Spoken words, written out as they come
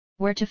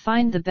Where to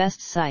find the best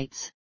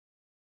sites.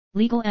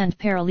 Legal and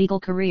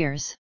paralegal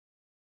careers.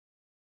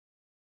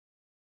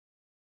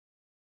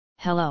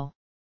 Hello.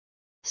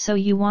 So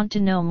you want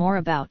to know more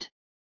about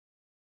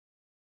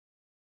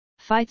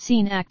fight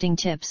scene acting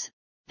tips?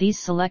 These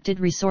selected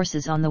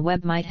resources on the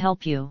web might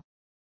help you.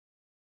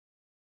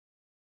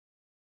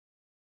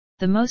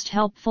 The most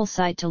helpful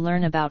site to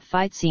learn about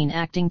fight scene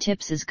acting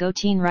tips is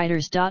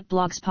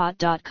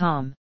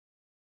goteenwriters.blogspot.com.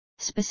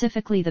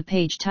 Specifically the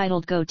page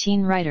titled Go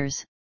Teen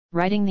Writers,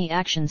 Writing the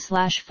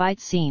Action/Fight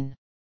Scene.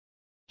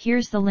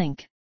 Here's the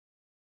link.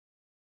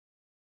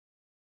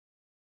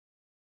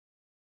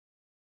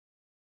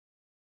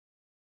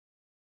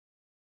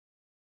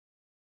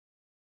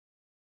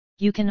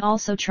 You can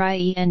also try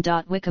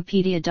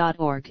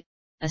en.wikipedia.org,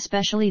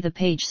 especially the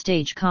page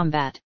Stage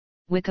Combat,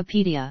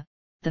 Wikipedia,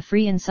 the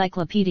free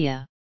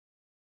encyclopedia.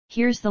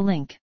 Here's the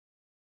link.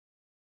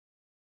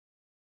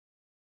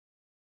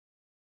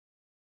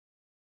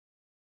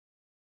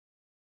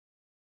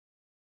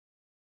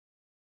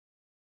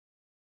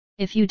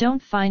 If you don't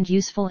find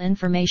useful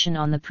information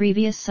on the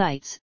previous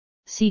sites,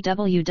 see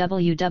www.sft.edu.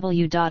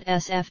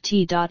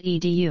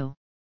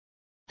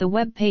 The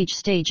web page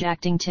Stage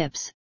Acting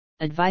Tips,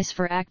 Advice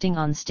for Acting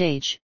on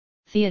Stage,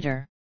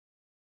 Theater.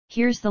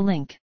 Here's the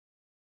link.